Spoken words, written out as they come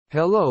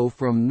Hello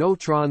from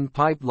Notron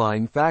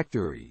Pipeline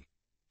Factory.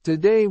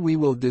 Today we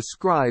will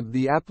describe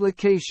the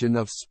application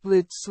of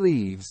split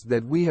sleeves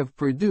that we have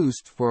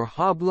produced for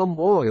Hablem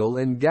Oil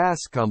and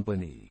Gas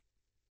Company.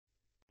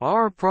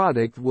 Our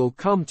product will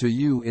come to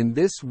you in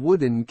this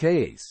wooden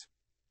case.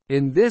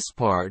 In this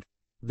part,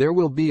 there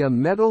will be a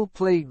metal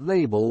plate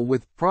label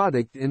with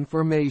product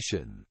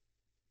information.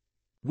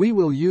 We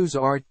will use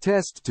our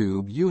test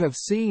tube you have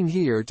seen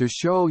here to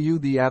show you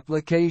the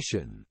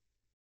application.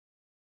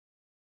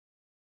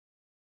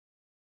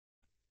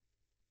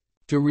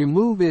 To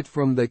remove it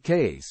from the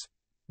case,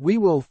 we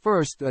will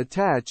first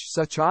attach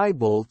such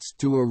eyebolts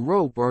to a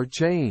rope or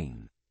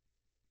chain.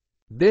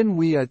 Then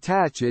we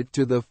attach it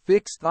to the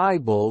fixed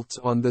eyebolts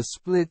on the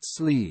split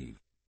sleeve.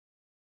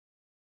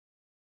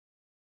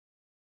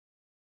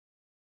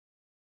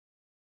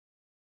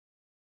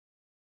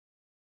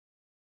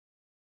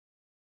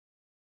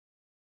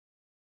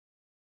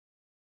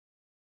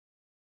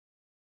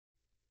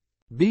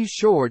 Be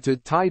sure to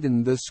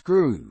tighten the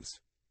screws.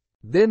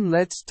 Then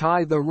let's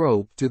tie the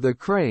rope to the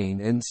crane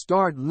and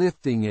start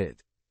lifting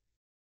it.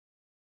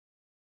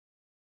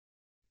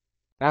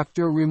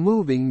 After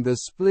removing the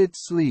split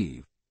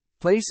sleeve,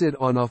 place it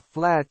on a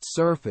flat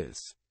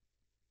surface,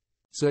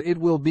 so it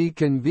will be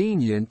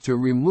convenient to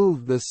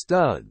remove the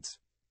studs.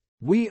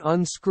 We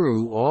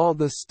unscrew all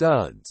the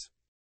studs.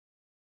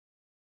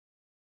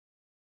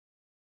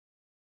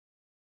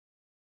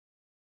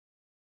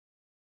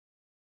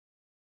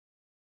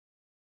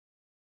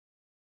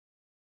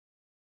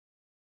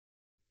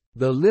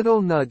 The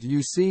little nut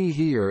you see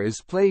here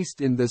is placed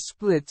in the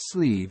split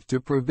sleeve to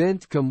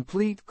prevent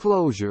complete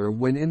closure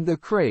when in the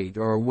crate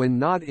or when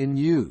not in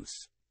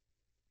use,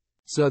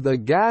 so the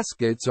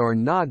gaskets are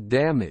not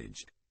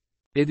damaged.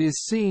 It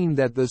is seen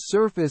that the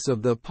surface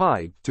of the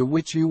pipe to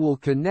which you will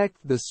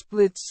connect the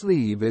split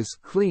sleeve is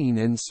clean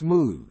and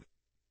smooth.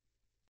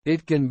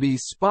 It can be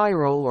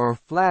spiral or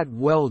flat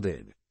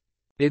welded.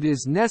 It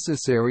is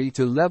necessary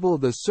to level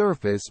the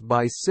surface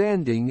by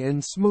sanding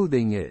and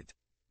smoothing it.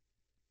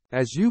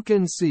 As you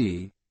can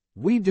see,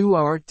 we do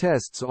our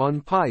tests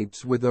on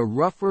pipes with a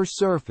rougher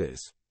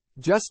surface,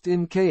 just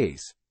in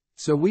case,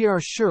 so we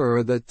are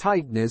sure the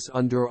tightness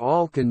under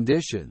all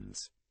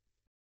conditions.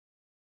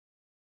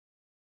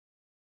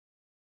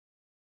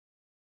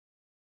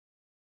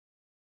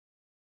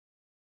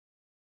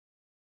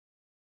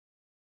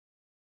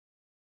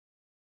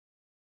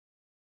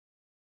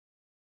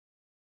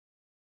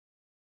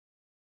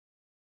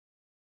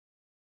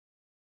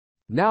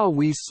 Now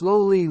we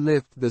slowly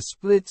lift the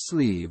split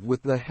sleeve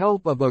with the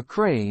help of a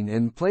crane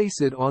and place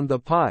it on the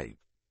pipe.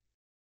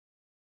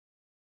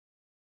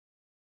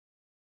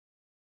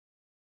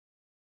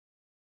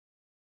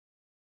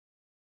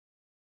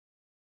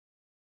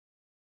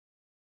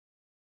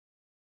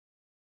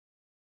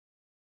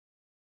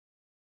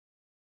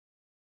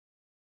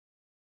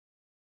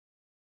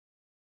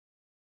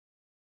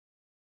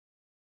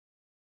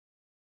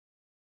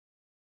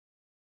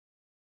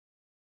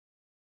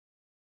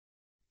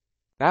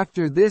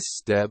 After this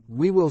step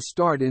we will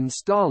start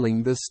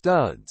installing the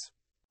studs.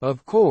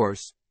 Of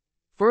course,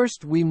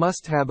 first we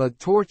must have a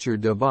torture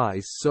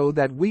device so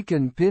that we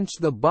can pinch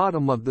the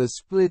bottom of the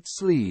split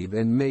sleeve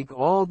and make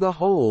all the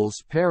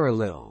holes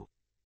parallel.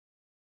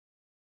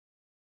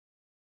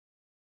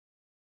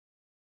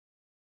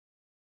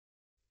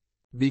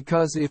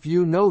 Because if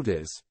you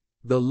notice,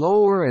 the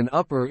lower and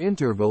upper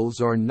intervals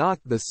are not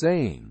the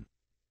same.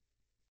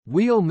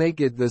 We'll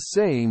make it the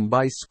same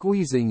by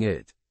squeezing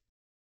it.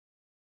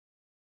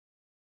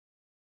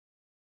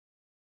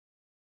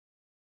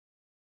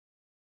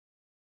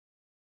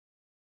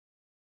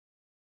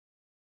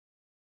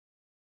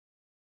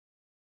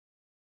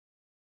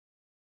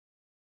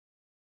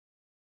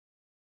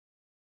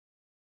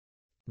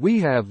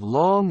 We have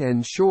long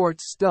and short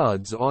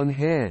studs on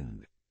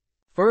hand.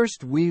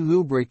 First we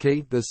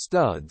lubricate the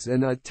studs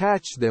and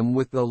attach them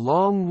with the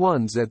long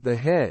ones at the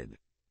head.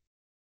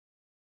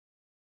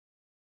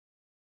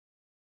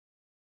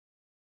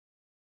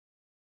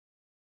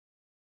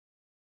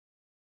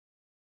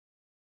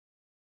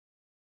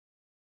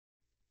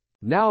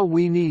 Now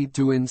we need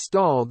to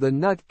install the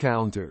nut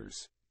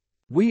counters.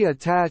 We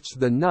attach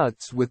the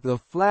nuts with the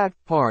flat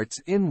parts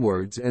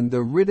inwards and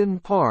the ridden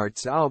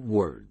parts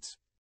outwards.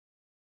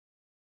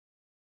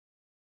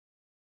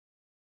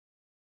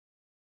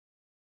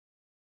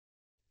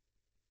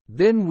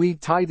 Then we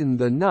tighten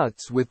the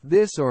nuts with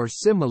this or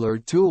similar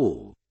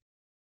tool.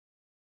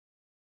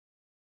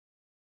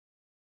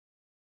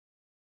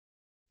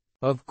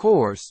 Of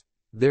course,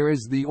 there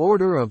is the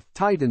order of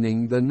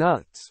tightening the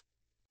nuts.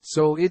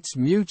 So it's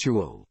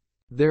mutual.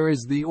 There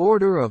is the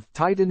order of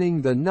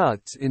tightening the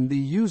nuts in the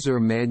user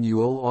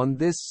manual on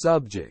this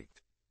subject.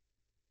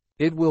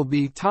 It will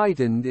be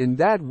tightened in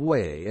that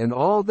way and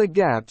all the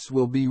gaps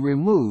will be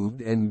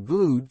removed and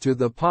glued to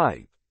the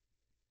pipe.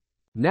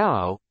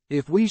 Now,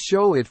 if we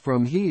show it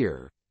from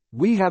here,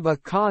 we have a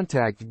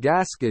contact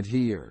gasket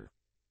here.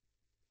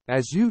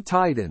 As you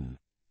tighten,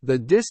 the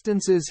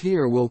distances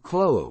here will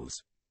close.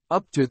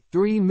 Up to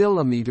 3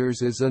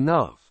 mm is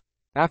enough.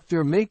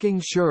 After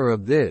making sure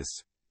of this,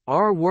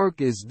 Our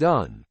work is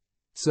done,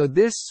 so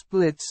this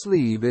split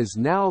sleeve is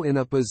now in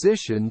a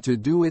position to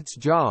do its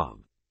job.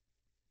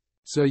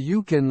 So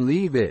you can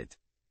leave it.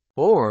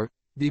 Or,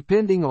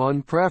 depending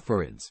on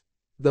preference,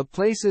 the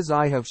places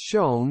I have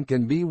shown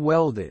can be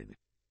welded.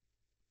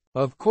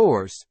 Of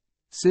course,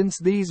 since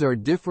these are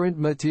different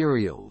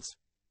materials,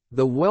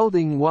 the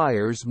welding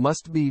wires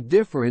must be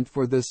different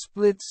for the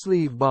split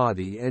sleeve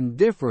body and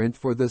different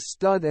for the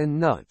stud and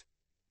nut.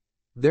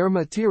 Their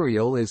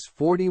material is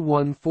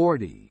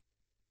 4140.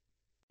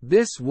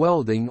 This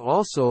welding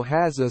also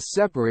has a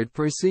separate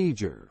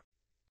procedure.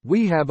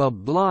 We have a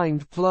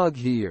blind plug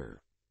here.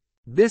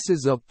 This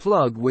is a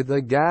plug with a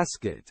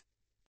gasket.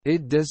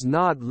 It does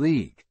not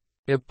leak.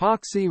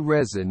 Epoxy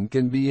resin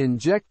can be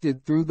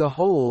injected through the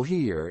hole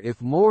here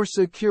if more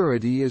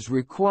security is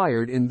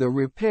required in the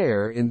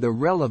repair in the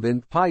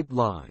relevant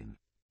pipeline.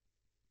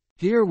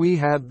 Here we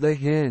have the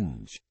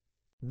hinge.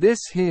 This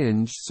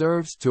hinge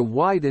serves to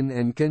widen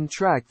and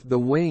contract the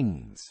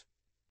wings.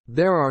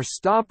 There are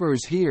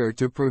stoppers here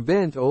to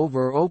prevent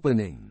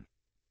over-opening.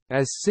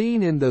 As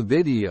seen in the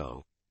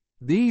video,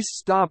 these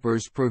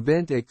stoppers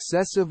prevent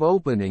excessive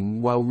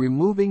opening while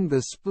removing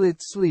the split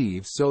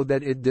sleeve so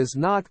that it does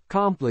not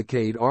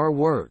complicate our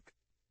work.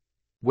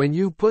 When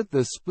you put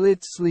the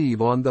split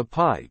sleeve on the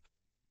pipe,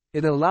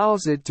 it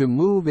allows it to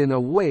move in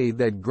a way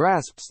that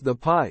grasps the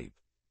pipe.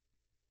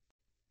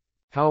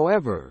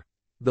 However,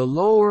 the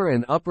lower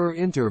and upper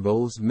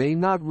intervals may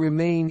not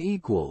remain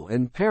equal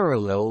and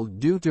parallel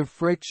due to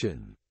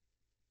friction.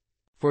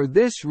 For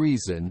this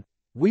reason,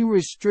 we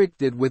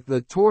restrict it with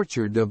the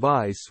torture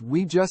device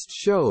we just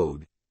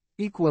showed,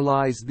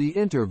 equalize the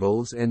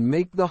intervals and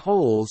make the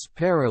holes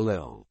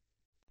parallel.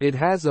 It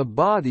has a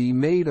body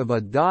made of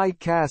a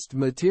die-cast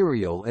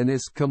material and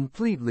is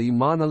completely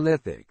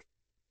monolithic.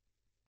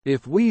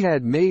 If we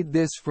had made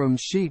this from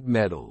sheet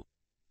metal,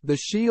 the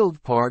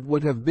shield part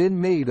would have been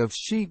made of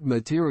sheet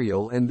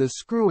material and the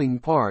screwing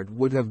part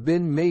would have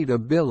been made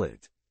of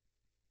billet.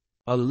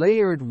 A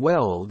layered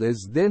weld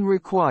is then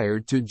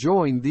required to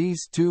join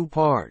these two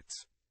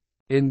parts.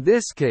 In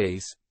this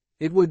case,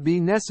 it would be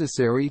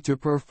necessary to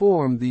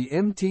perform the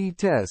MT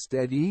test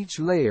at each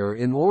layer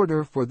in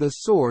order for the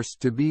source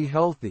to be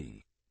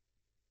healthy.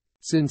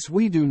 Since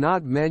we do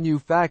not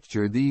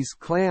manufacture these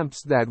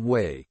clamps that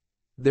way,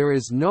 there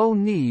is no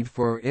need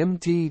for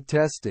MT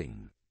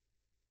testing.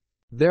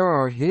 There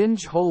are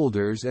hinge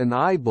holders and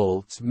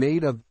eyebolts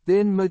made of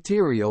thin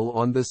material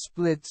on the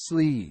split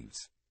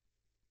sleeves.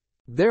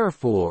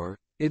 Therefore,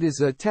 it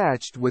is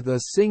attached with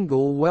a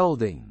single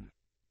welding.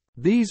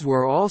 These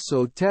were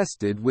also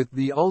tested with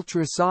the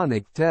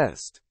ultrasonic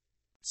test.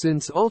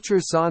 Since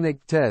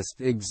ultrasonic test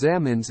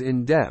examines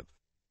in depth,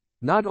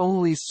 not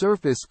only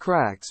surface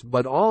cracks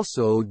but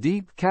also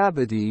deep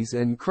cavities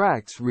and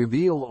cracks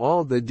reveal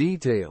all the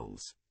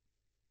details.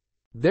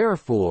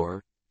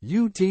 Therefore,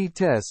 UT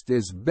test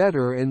is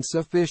better and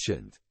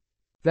sufficient.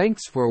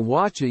 Thanks for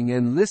watching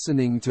and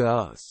listening to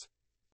us.